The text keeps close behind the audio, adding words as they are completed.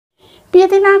Piye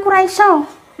Tina aku ra iso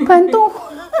bantu.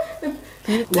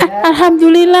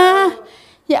 Alhamdulillah.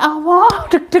 Ya Allah,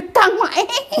 deg-degan mae.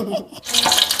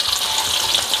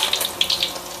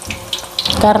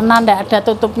 Karena ndak ada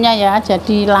tutupnya ya,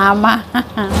 jadi lama.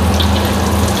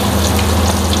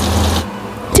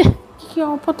 Iki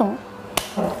apa toh?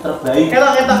 Terbaik.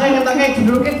 Ketoknya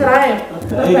duduknya cerai.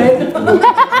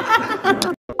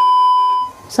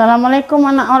 Assalamualaikum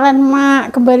anak olen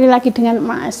Mak, kembali lagi dengan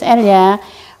Emak SL ya.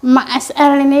 Emak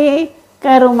SL ini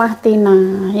ke rumah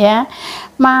Tina ya,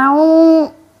 mau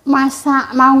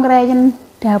masak, mau ngerayain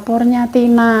dapurnya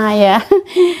Tina ya.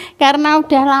 Karena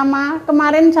udah lama,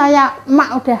 kemarin Emak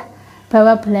udah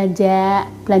bawa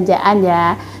belanjaan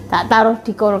ya, tak taruh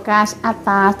di kulkas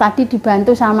atas, tadi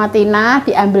dibantu sama Tina,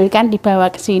 diambilkan dibawa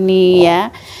ke sini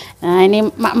ya. Nah ini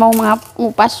Emak mau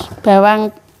ngupas bawang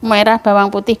merah,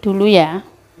 bawang putih dulu ya.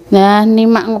 Nah ini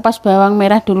Mak ngupas bawang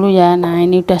merah dulu ya. Nah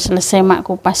ini udah selesai Mak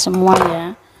kupas semua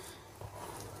ya.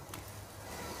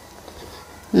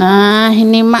 Nah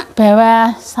ini Mak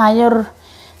bawa sayur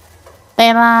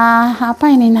tela,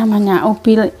 apa ini namanya,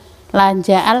 ubi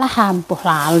lanja, alah ampuh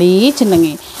lali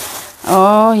jenenge.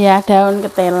 Oh ya, daun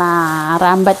ketela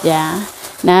rambat ya.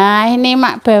 Nah ini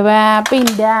Mak bawa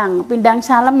pindang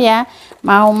salem ya,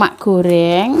 mau Mak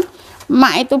goreng.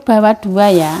 Mak itu bawa 2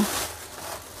 ya.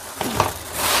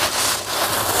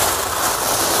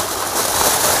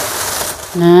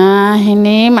 Nah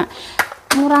ini Mak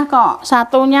murah kok,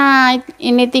 satunya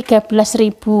ini 13.000,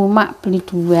 Mak beli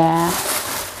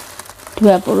 2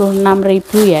 26.000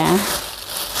 ya.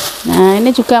 Nah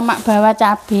ini juga Mak bawa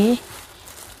cabai.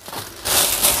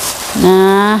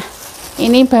 Nah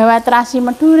ini bawa terasi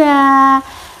Madura,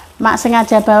 Mak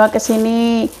sengaja bawa ke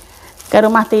sini ke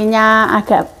rumah Tina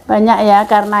agak banyak ya,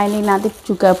 karena ini nanti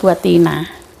juga buat Tina.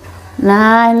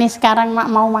 Nah ini sekarang Mak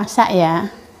mau masak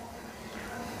ya.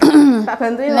 Tak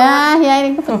bantuin. Nah ya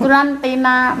ini kebetulan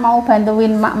Tina mau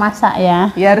bantuin Mak masak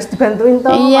ya. Ya harus dibantuin toh.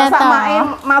 Iya,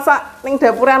 masak ning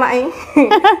dapur anake.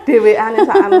 Dhewean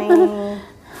sakane.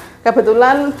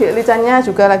 Kebetulan Dik Licannya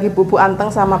juga lagi bubuk anteng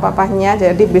sama papahnya,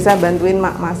 jadi bisa bantuin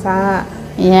Mak masak.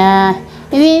 Ya,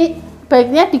 ini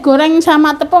baiknya digoreng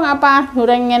sama tepung apa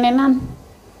goreng ngenenan?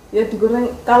 Ya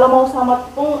digoreng, kalau mau sama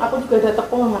tepung, aku juga ada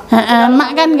tepung Mak. Mak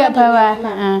kan nggak bawa.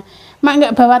 Mak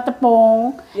nggak bawa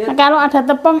tepung. Ya. Nah, kalau ada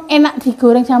tepung enak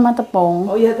digoreng sama tepung.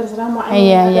 Oh iya terserah Mak.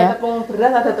 Iya, ada iya. tepung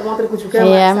beras, ada tepung terigu juga.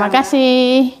 Iya, Mak,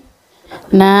 makasih.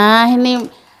 Nah ini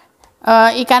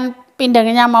ikan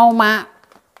pindangnya mau Mak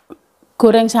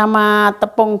goreng sama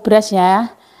tepung beras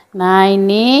ya. Nah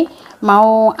ini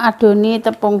mau adoni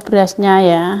tepung berasnya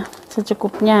ya,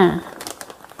 secukupnya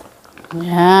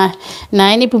ya. Nah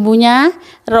ini bumbunya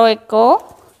Royco,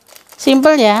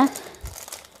 simple ya,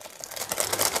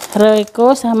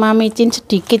 Royco sama micin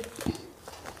sedikit.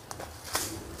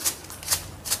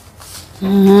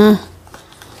 Nah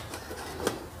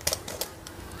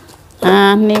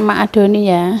ini Mak adoni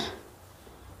ya.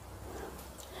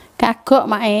 Kagok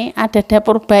Mak, ada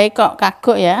dapur baik kok,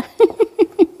 kagok ya.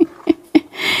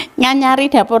 Nyari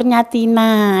dapurnya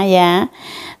Tina ya.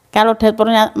 Kalau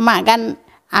dapurnya Mak kan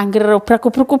angger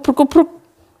kubruk.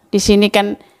 Di sini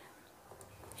kan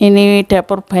ini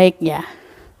dapur baik ya.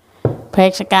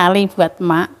 Baik sekali buat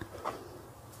Mak.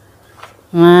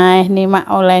 Nah, ini Mak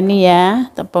oleni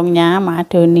ya, tepungnya Mak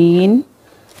adonin.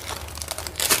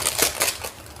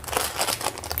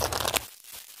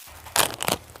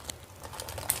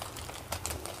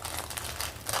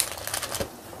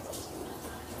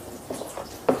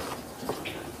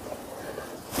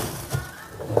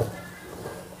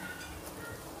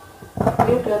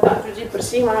 Ini udah tak cuci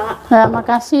bersih Mak. Nah,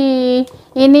 makasih.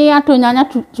 Ini adonannya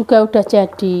juga udah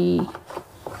jadi.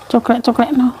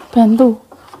 Coklek no, bantu.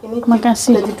 Ini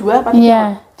makasih. Jadi 2 apa?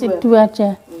 Iya, 2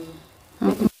 aja.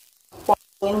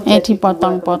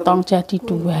 Dipotong Dipotong jadi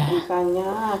 2.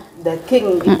 Ikannya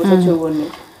daging di bahasa Jawa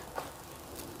nih.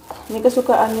 Ini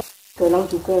kesukaannya galang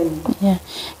juga ini. Ya.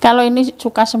 Kalau ini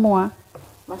suka semua.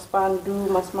 Mas Pandu,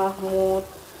 Mas Mahmud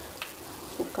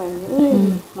suka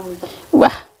ini. Mantap.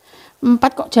 Wah,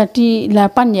 4 kok jadi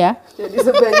 8 ya. Jadi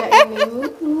sebanyak ini,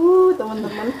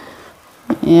 teman-teman.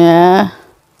 Ya.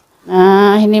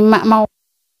 Nah, ini Mak mau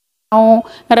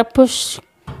ngerebus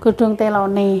godhong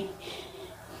telone.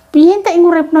 Piye entek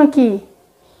nguripno iki?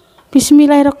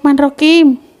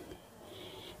 Bismillahirrahmanirrahim.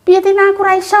 Piye Tina aku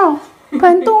ra iso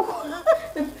bantu.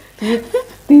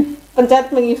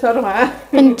 Pencet mengisor Mak.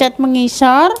 Pencet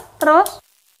mengisor terus.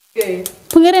 Oke.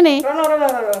 Bener nih. Rono.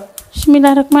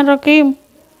 Bismillahirrahmanirrahim.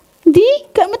 Di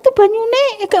gak metu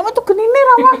banyune, gak metu genine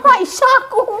ra iso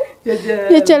aku.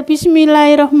 Jajal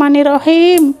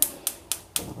Bismillahirrahmanirrahim.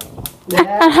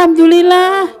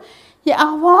 Alhamdulillah. Ya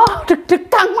Allah,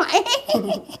 deg-degan Mak.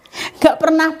 Nggak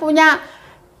pernah punya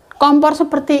kompor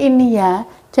seperti ini ya.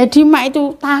 Jadi Mak itu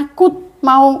takut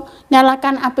mau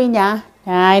nyalakan apinya.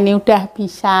 Nah, ini udah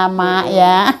bisa Mak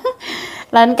ya.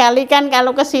 Lain kali kan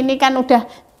kalau kesini kan udah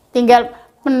tinggal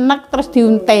menek terus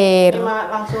diuntir. Mak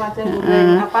langsung aja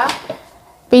goreng apa?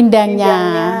 Pindangnya.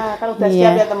 Kan udah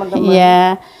siap ya teman-teman. Iya.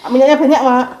 Minyaknya banyak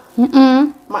Mak.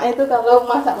 Mak itu kalau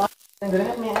masak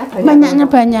minyaknya banyak. Banyaknya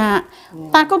banyak.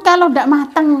 Takut kalau enggak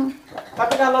matang.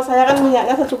 Tapi kalau saya kan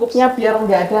minyaknya secukupnya biar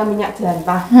enggak ada minyak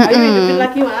jantah. Ayo hidupin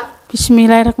lagi Mak.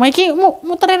 Bismillahirrahmanirrahim. Iki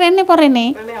muter rene apa rene?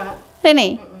 Rene Mak. Rene.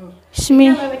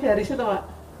 Bismillah. Ini garis itu Mak.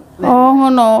 Oh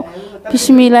ngono.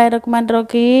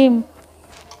 Bismillahirrahmanirrahim.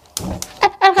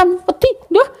 Alhamdulillah.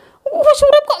 Duh, wis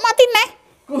urip kok mati neh.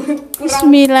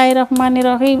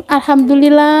 Bismillahirrahmanirrahim.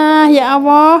 Alhamdulillah ya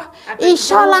Allah.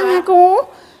 Iso lang aku.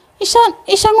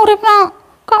 Iso nguripno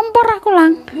kompor aku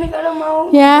lang. Ini kalau mau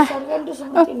Ya. membesarkan tuh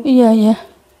seperti Oh, ini. iya ya.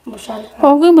 Membesarkan.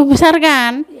 Oh, kuwi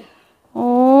membesarkan.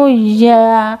 Oh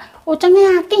iya. Ucenge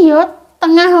akeh yo.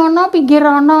 Tengah ono, pinggir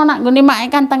ono, nak gone mak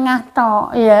ikan tengah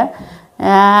tok ya.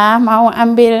 Ya, mau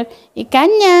ambil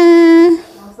ikannya.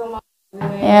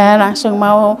 Ya, langsung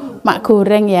mau mak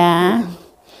goreng ya.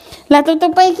 Lah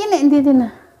tutupe iki nek ndi Tina?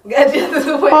 Enggak dia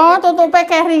tutup. Oh, tutupe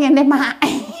kering ngene mak.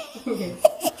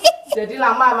 Jadi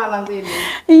lama Mak nanti ini.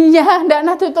 Iya, ndak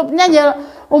nah tutupnya ya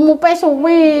umupe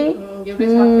suwi.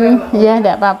 Iya,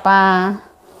 ndak apa-apa.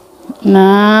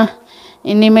 Nah,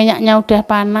 ini minyaknya udah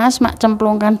panas, mak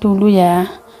cemplungkan dulu ya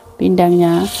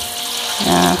pindangnya.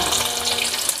 Ya.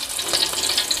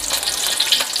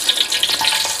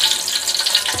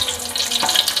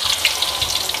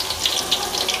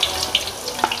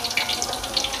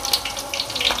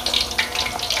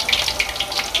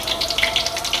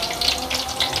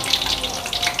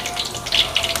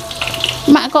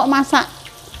 Mak kok masak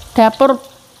dapur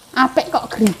apik kok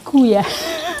gerigu ya.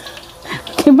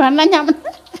 Gimana nyaman?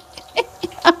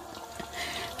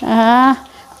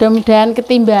 Mudah-mudahan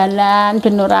ketimbalan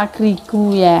ben ora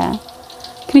grigu ya.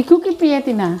 Grigu ki piye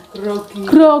Tina? Grogi.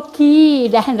 Grogi.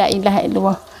 Dah ndak ilah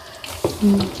illallah.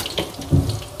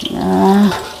 Nah,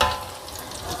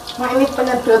 Mak ini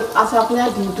penyedot asapnya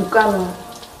dihidupkan.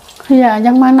 ya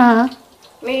yang mana?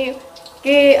 Nih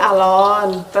ki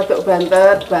alon, rodok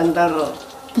banter.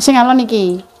 Sing alon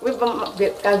iki. Kuwi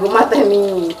kanggo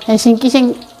mateni. Sing ki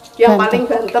sing Yang paling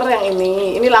banter yang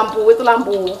ini lampu itu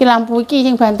lampu. iki lampu iki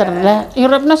sing banter. Lah,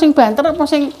 uripno sing banter apa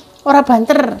sing ora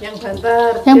banter? Yang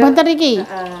banter. Yang Dia- banter iki.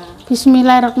 Heeh.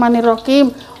 Bismillahirrahmanirrahim.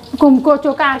 Muga-muga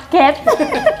aja kaget.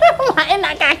 Mak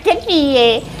enak kaget piye?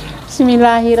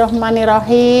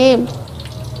 Bismillahirrahmanirrahim.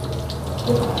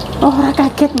 Oh, ora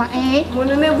kaget mak.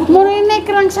 Munene Bu. Murine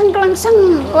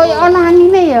kelangseng-kelangseng koyo ana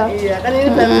angine ya. Iya, kan ini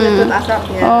baru penyedot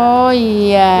asapnya. Oh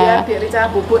iya. Biar di rica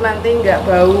bubuk nanti nggak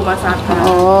bau masakan.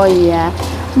 Oh iya.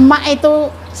 Mak itu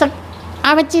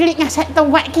awet cilik ngasek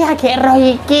tuwek ki agek ro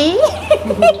iki.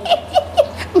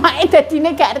 Mak dadine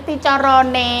gak ngerti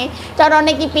carane.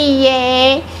 Carane ki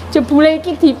piye? Jebule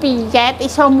iki dipiyet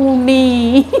iso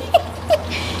muni.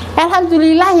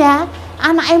 Alhamdulillah ya.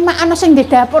 Anak emak ana sing di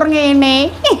dapur ngene.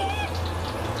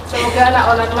 Semoga anak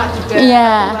olan Mak juga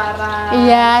Iya. ketularan.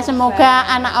 Iya, semoga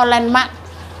anak olen mak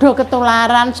do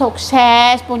ketularan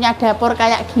sukses punya dapur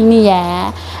kayak gini ya.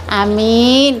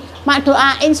 Amin. Mak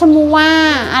doain semua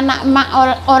anak mak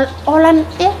olen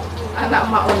ya. Anak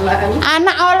Mak olan.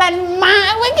 Anak olen mak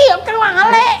kowe iki yo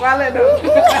kelale. Wale dong.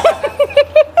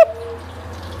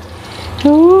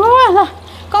 Lah,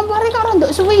 kompore kok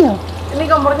rondok suwi ya? Ini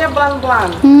kompornya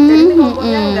pelan-pelan. Hmm, Jadi ini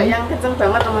kompornya nggak yang kenceng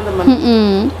banget teman-teman.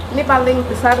 Ini paling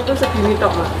besar tuh segini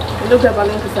tok Mak. Itu udah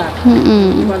paling besar.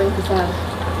 Ini paling besar.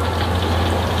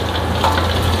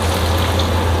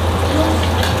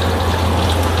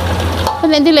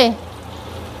 Nanti le.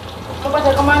 Mau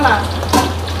pada kemana?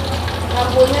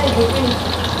 Lampunya hidupin.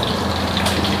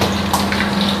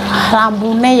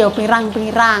 Lampune ya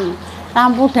pirang-pirang.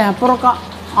 Lampu dapur kok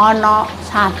ana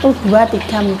 1 2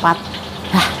 3 4.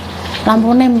 Lah,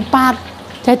 lampune 4.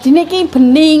 Jadine ki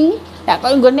bening. Ya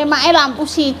kok nggone make lampu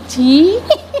 1.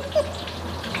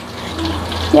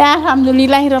 Ya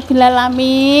alhamdulillahirabbil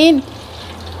alamin.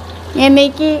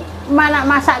 Ngene iki manak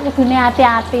masak kudune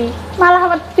hati-hati.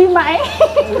 Malah wedi make.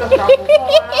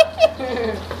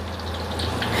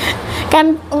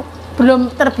 Kan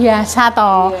belum terbiasa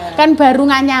toh. Iya. Kan baru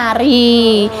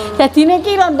nganyari. Jadine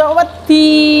iki rondok wedi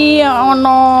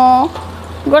ngono.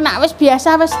 Engko nak wis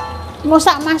biasa wis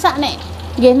masak-masak nek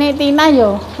ngene Tina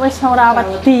yo wis ora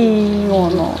wedi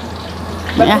ngono.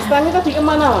 Mbak Kristani tadi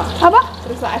kemana Mak? Apa?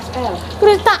 Krista SL.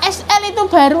 Krista SL SL itu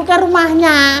baru ke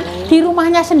rumahnya, di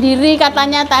rumahnya sendiri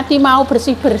katanya tadi mau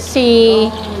bersih-bersih.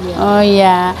 Oh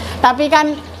iya, tapi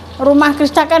kan rumah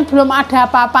Krista kan belum ada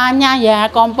apa-apanya ya,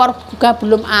 kompor juga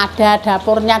belum ada,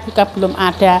 dapurnya juga belum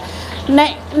ada.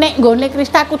 Nek nggone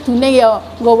Krista kudune ya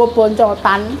nggawa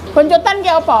boncotan. Boncotan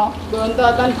ki apa?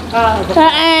 Boncotan bekal.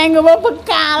 Nggawa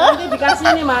bekal. Nanti dikasih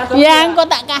nih, Mas. Ya, engko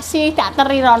tak kasih, tak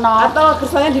teri rono. Atau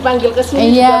kersanya dipanggil ke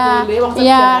sini juga boleh, wong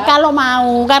iya, kalau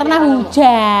mau karena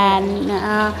hujan.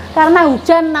 Nah, karena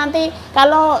hujan nanti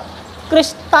kalau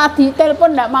Krista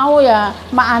ditelepon enggak mau ya,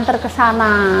 Mak antar ke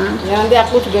sana. Ya nanti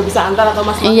aku juga bisa antar atau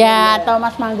Mas Manggala. Iya, atau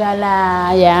Mas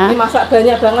Manggala ya. Ini masak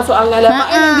banyak banget soalnya. Lah Pak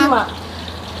ini, Mak.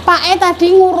 Pak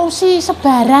tadi ngurusi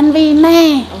sebaran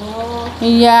wine. Oh.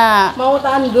 Iya. Mau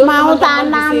tandur, mau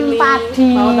tanam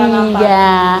padi. Mau tanam padi.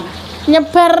 Ya.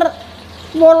 Nyebar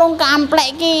wolong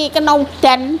kamplek ki kena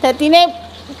udan. Dadine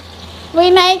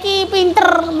wine iki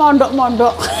pinter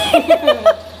mondok-mondok.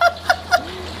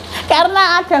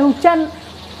 Karena ada hujan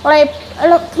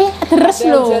deres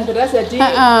loh. Hujan deras jadi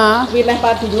wilayah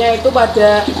padinya itu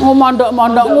pada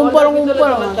mondok-mondok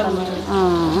ngumpul-ngumpul.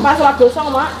 Pas lah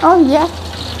gosong, Mak. Oh iya.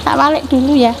 Tak balik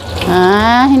dulu ya.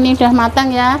 Nah, ini udah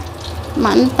matang ya.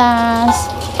 Mantas.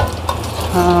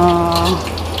 Oh.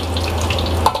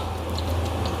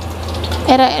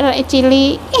 Erek-erek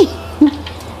cili.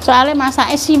 Soalnya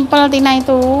masaknya simpel Tina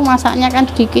itu. Masaknya kan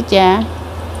sedikit ya.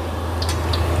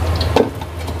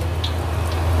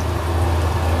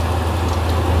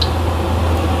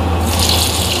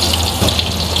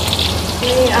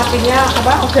 Ini apinya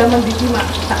apa? Udah mendidih, Mak.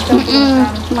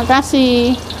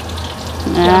 Makasih.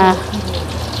 Nah,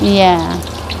 iya.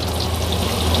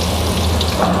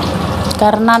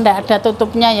 Karena ndak ada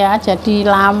tutupnya ya, jadi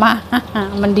lama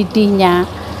mendidihnya.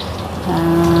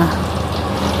 Nah.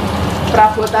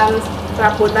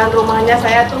 Perabotan rumahnya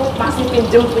saya tuh masih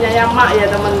pinjam punyanya Mak ya,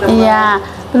 teman-teman. Iya,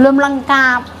 belum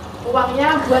lengkap.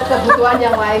 Uangnya buat kebutuhan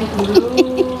yang lain dulu.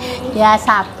 Ya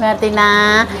sabar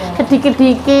Tina,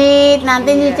 sedikit-dikit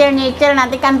nanti nyicil-nyicil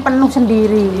nanti kan penuh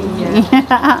sendiri.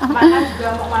 Makan juga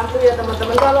mau mantu ya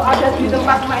teman-teman. Kalau ada di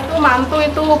tempat Mak itu mantu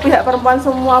itu pihak perempuan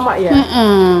semua Mak ya.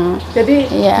 Jadi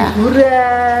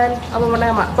hiburan apa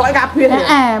namanya Mak? Pokoknya kabeh ya.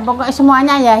 Pokoknya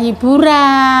semuanya ya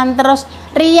hiburan, terus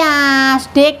rias,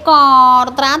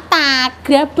 dekor, teratak,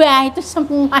 gerabah itu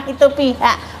semua itu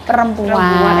pihak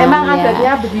perempuan. Emang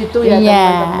adatnya begitu ya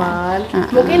teman-teman.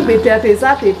 Mungkin beda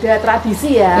desa beda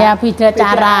tradisi ya. Ya beda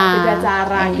cara. Beda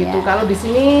cara gitu. Kalau di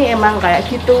sini emang kayak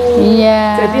gitu.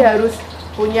 Jadi harus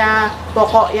punya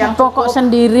pokok yang pokok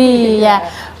sendiri ya.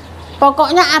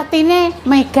 Pokoknya artinya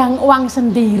megang uang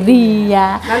sendiri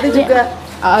ya. Nanti juga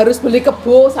harus beli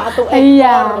kebo 1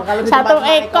 ekor. Kalau 1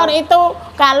 ekor itu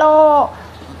kalau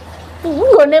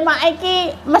nggone Mak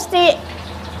iki mesti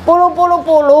puluh.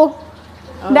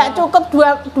 Nggak cukup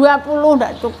 20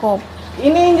 nggak cukup.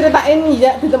 Ini nyeritain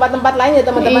ya di tempat-tempat lain ya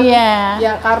teman-teman.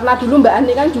 Ya karena dulu Mbak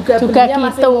Ani kan juga belinya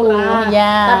masih murah.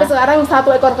 Tapi sekarang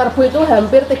 1 ekor kerbau itu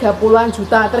hampir 30-an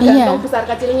juta tergantung besar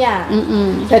kecilnya.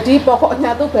 Jadi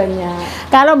pokoknya tuh banyak.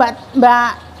 Kalau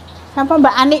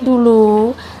Mbak Ani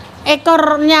dulu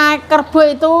ekornya kerbau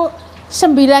itu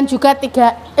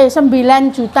 9.300.000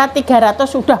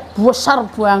 sudah besar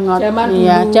banget.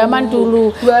 Zaman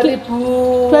dulu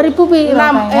 2006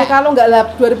 kalau nggak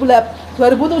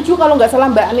 2007 kalau nggak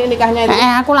salah Mbak Ani nikahnya itu.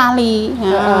 Aku lali.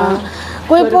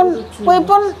 Kue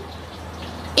pun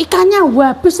ikannya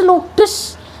habis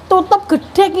ludes, tutup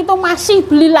gede itu masih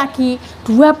beli lagi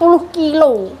 20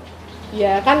 kilo.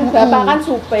 Ya kan bapak kan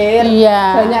supir,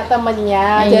 banyak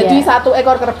temennya, jadi 1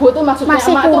 ekor kerbau itu maksudnya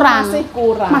masih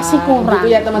kurang.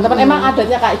 Gitu ya teman-teman. Emang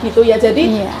adanya kayak gitu ya,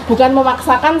 jadi bukan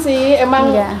memaksakan sih,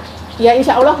 emang ya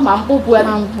insya Allah mampu buat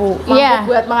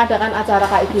mengadakan acara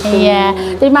kayak gitu.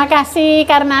 Terima kasih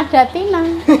karena ada Tina.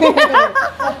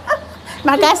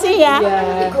 Makasih ya.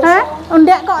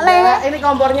 Enggak kok ini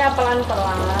kompornya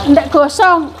pelan-pelan. Enggak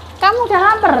gosong. Kamu udah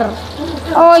lapar?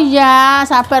 Oh iya,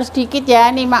 sabar sedikit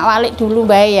ya. Nih Mak balik dulu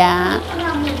Mbak ya.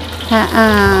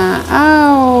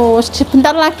 Oh,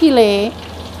 sebentar lagi Le.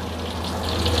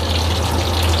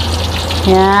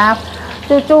 Ya,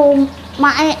 cucu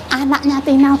Mak anaknya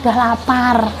Tina udah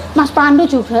lapar. Mas Pandu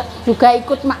juga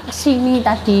ikut Mak kesini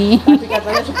tadi. Tadi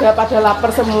katanya sudah pada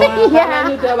lapar semua. Karena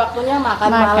ini udah waktunya makan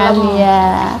malam.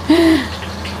 Ya.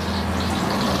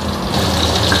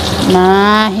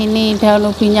 Nah, ini daun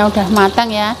ubinya udah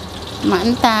matang ya.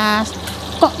 Mantas.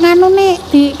 Kok nganu nih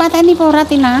dipateni ora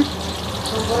Tina?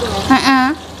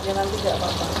 Ya nanti enggak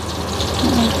apa-apa.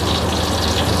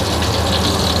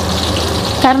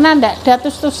 Karena ndak ada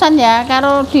tus-tusan ya,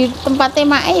 kalau di tempat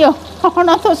Emak yo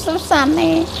ono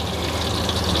tus-tusane.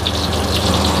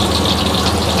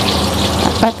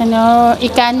 Pateno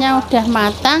ikannya udah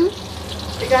matang.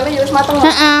 Ikannya harus matang.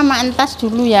 Mak entas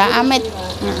dulu ya, amit.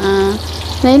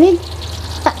 Nah ini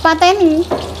tak pateni,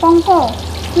 pongko.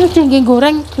 Ini udah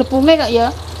goreng glepungnya kok ya.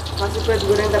 Masih buat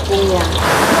goreng tepungnya.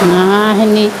 Nah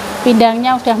ini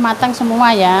pindangnya udah matang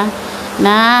semua ya.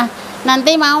 Nah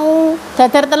nanti mau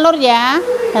dadar telur ya.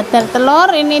 Dadar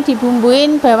telur ini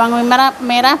dibumbuin bawang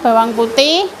merah, bawang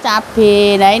putih,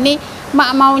 cabai. Nah ini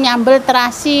mak mau nyambel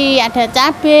terasi, ada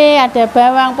cabai, ada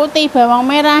bawang putih, bawang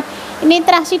merah. Ini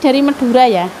terasi dari Madura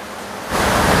ya.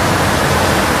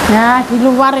 Nah di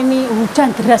luar ini hujan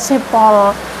deras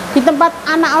sepol. Di tempat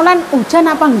anak olan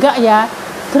hujan apa enggak ya?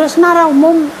 Terus nara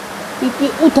umum iki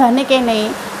udane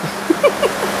kene.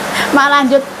 Mak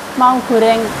lanjut mau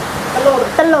goreng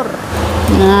telur.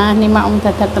 Nah ini mak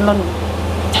dadar telur.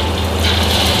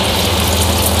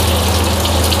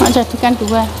 Mak jadikan 2.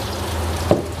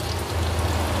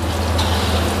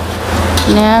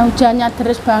 Nah hujannya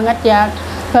deras banget ya.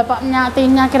 Bapaknya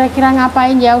Tina kira-kira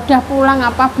ngapain ya? Udah pulang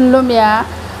apa belum ya?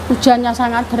 Hujannya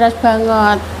sangat deras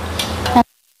banget.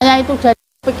 Saya itu udah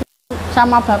pikir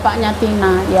sama bapaknya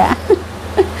Tina ya.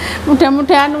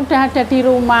 Mudah-mudahan udah ada di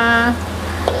rumah,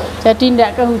 jadi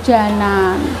tidak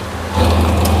kehujanan.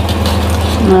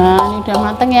 Nah ini udah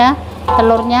mateng ya,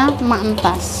 telurnya mak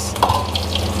entas.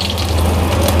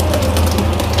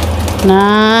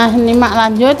 Nah ini mak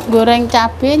lanjut goreng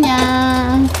cabenya.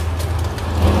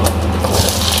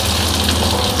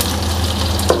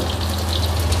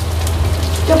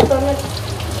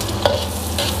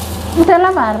 Udah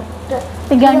lapar?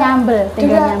 Tinggal nyambel,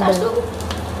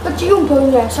 Kecium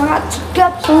baunya, sangat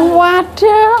sedap.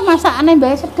 Waduh, masakannya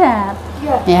mbak sedap.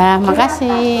 Ya,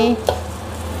 makasih.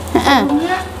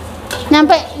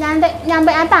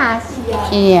 Nyampe atas.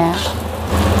 Iya.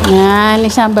 Nah, ini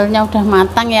sambalnya udah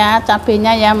matang ya,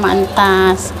 cabenya ya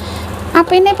mantas.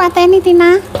 Apa ini pateni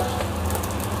Tina?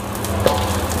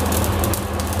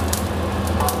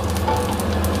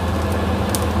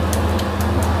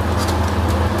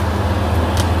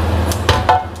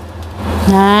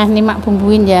 Nah, ini mak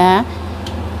bumbuin ya.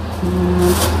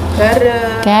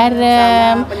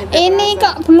 Garam. Ini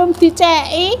kok belum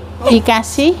dicei?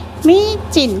 Dikasih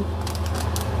micin.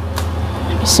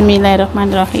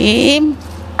 Bismillahirrahmanirrahim.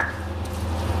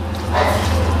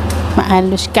 Mak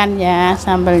haluskan ya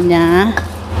sambalnya.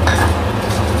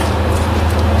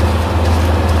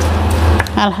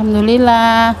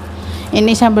 Alhamdulillah.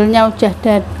 Ini sambalnya udah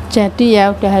jadi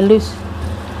ya, udah halus.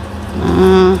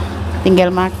 Nah, tinggal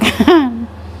makan.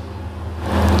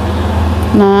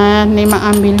 Nah ini mak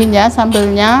ambilin ya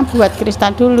sambelnya buat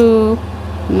Krista dulu.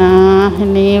 Nah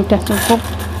ini udah cukup.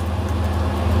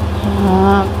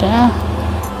 Nah, udah.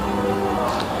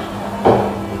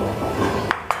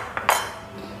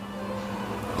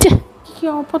 Ini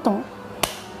apa toh?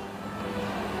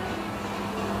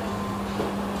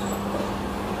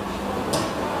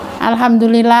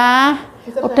 Alhamdulillah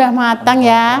udah matang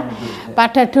ya.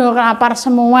 Pada lapar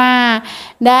semua.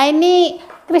 Nah ini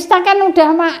Krista kan udah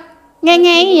mak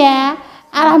ngengei ya.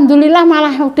 Alhamdulillah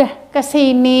malah udah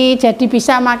kesini jadi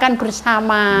bisa makan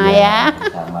bersama ya.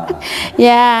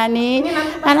 Ya nih. Ini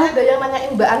nanti ada yang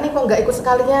nanyain Mbak Ani kok nggak ikut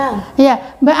sekalian.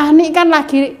 Ya Mbak Ani kan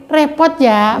lagi repot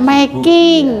ya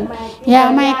making. Ya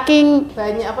making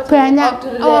banyak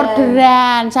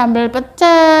orderan sambal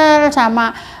pecel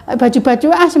sama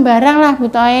baju-baju sembarang lah Bu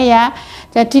Toye ya.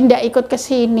 Jadi ndak ikut ke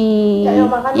sini.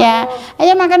 Ya,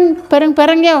 ayo makan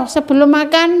bareng-bareng yo. Sebelum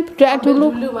makan berdoa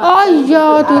dulu. Oh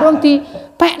iya, durung di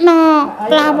pekno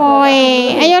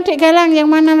lawoe. Ayo Dek Galang, yang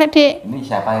mana Lek Dek? Ini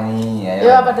siapa ini? Ayo.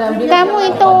 Ya, pada ambil. Kamu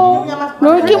itu.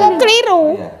 Loh, iki mau keliru.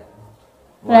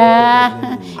 Lah,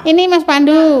 ini Mas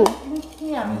Pandu.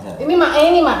 Ini Mae.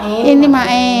 Ini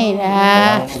Mae.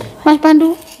 Lah, Mas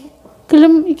Pandu.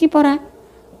 Gelem iki pora?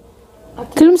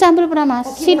 Gelem sambel pora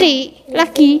Mas? Sithik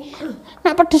lagi.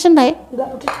 Nak pedesen ta?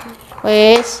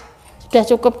 Wes, sudah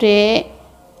cukup, Dek.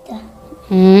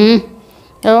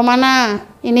 Yang mana?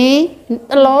 Ini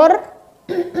telur,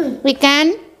 ikan.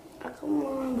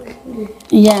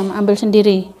 Iya, ambil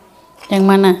sendiri. Yang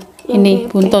mana? Ini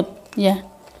buntut, ya.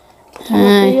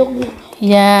 Nah,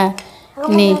 ya.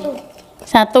 Ini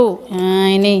satu.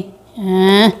 Nah, ini.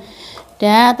 Nah,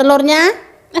 dah telurnya.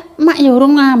 Mak ya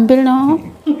urung ngambil no.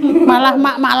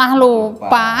 Malah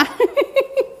lupa.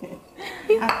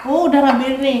 Aku udah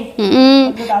ngambil nih.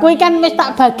 Kuwi kan wis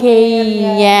tak bagi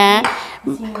ya.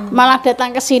 Malah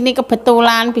datang ke sini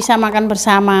kebetulan bisa makan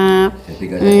bersama.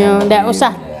 Ndak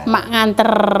usah mak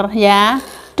nganter ya.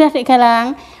 Udah Dek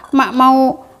Galang, mak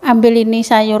mau ambil ini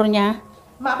sayurnya.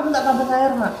 Mak, aku minta tambah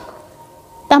sayur, Mak.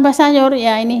 Tambah sayur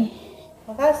ya ini.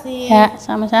 Makasih. Ya,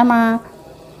 sama-sama.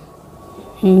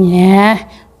 Ya,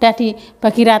 udah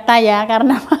dibagi rata ya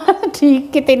karena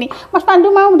dikit ini. Mas Pandu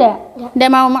mau enggak? Ya.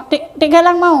 Enggak mau. Dek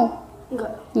Galang mau?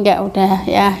 Enggak, udah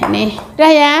ya ini.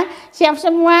 Udah ya, siap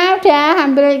semua, udah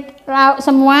ambil lauk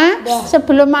semua. Udah.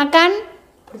 Sebelum makan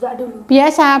berdoa dulu.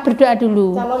 Biasa berdoa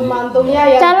dulu.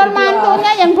 Calon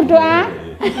mantunya yang berdoa.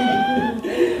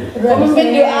 Mimpin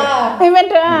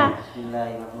doa.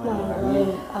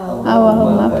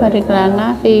 Allahumma barik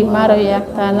lana fi ma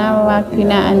razaqtana wa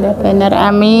qina adzabannar.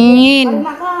 Amin.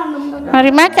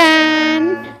 Mari makan.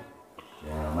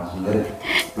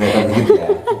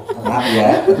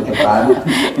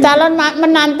 Calon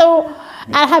menantu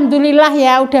alhamdulillah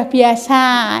ya udah biasa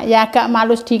ya, agak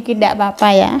malu sedikit enggak apa-apa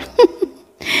ya.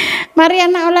 Mari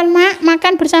anak Olan Mak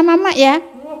makan bersama Mak ya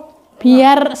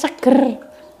biar seger.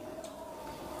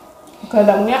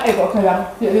 Galangnya kok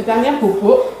galang ikannya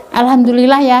bubuk.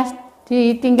 Alhamdulillah ya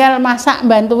ditinggal masak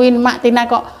bantuin Mak Tina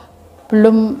kok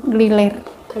belum ngelilir.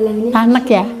 Anak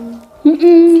ya.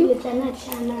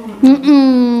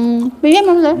 Iya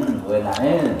Mas.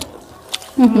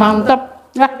 Mantep.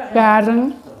 Lah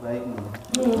bareng.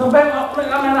 Terbaik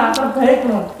kamera terbaik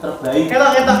loh. Terbaik.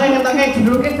 Ketoknya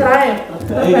judulnya cerai.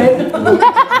 Terbaik.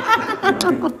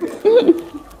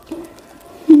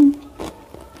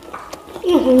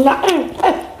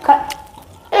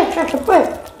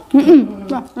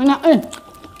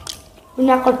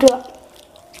 Enak kodok.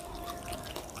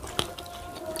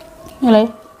 Mulai,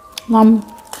 Mam.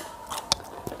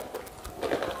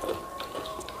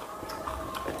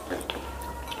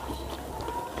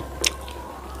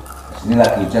 Ini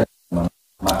lagi hujan,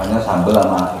 makannya sambal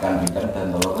sama ikan bintang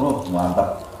dan telur,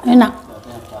 mantap. Enak.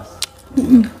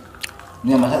 Ini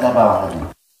yang masak apa maksudnya?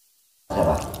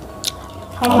 Siapa?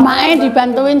 Mae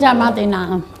dibantuin sama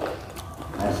Tina.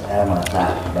 Saya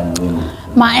masak bantuin.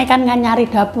 Mae kan nyari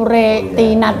dapure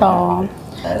Tina toh.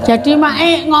 Jadi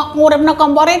Mae nguripno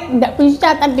kompore ndak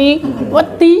bisa tadi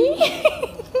wedi.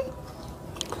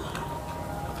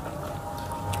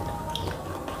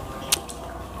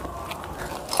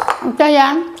 Udah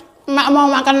ya, Mak mau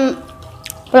makan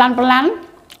pelan-pelan.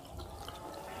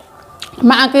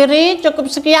 Mak akhiri cukup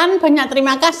sekian, banyak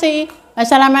terima kasih.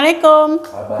 Assalamualaikum.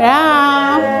 Ya.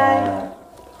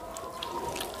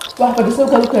 Wah, pedesnya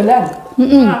ugal-ugalan.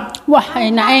 Wah,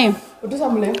 enak. Pedes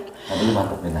sambelnya.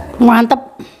 Mantap enak. Mantap.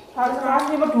 Harus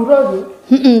terasi Madura tuh.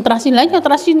 Terasi lagi,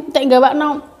 terasi tak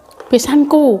gawakno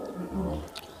besanku.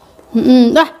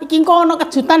 Wah, iki kok ono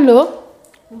kejutan lho.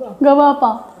 Enggak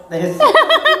apa-apa.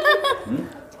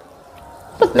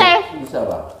 Teteh. Bisa,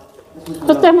 Pak.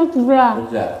 Teteh Madura.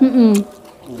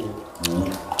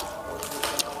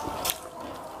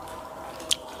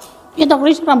 Itu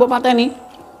kuris rambut pateni.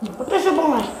 Pedes apa,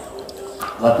 Mas?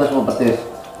 Wates mau petis.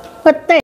 Petis.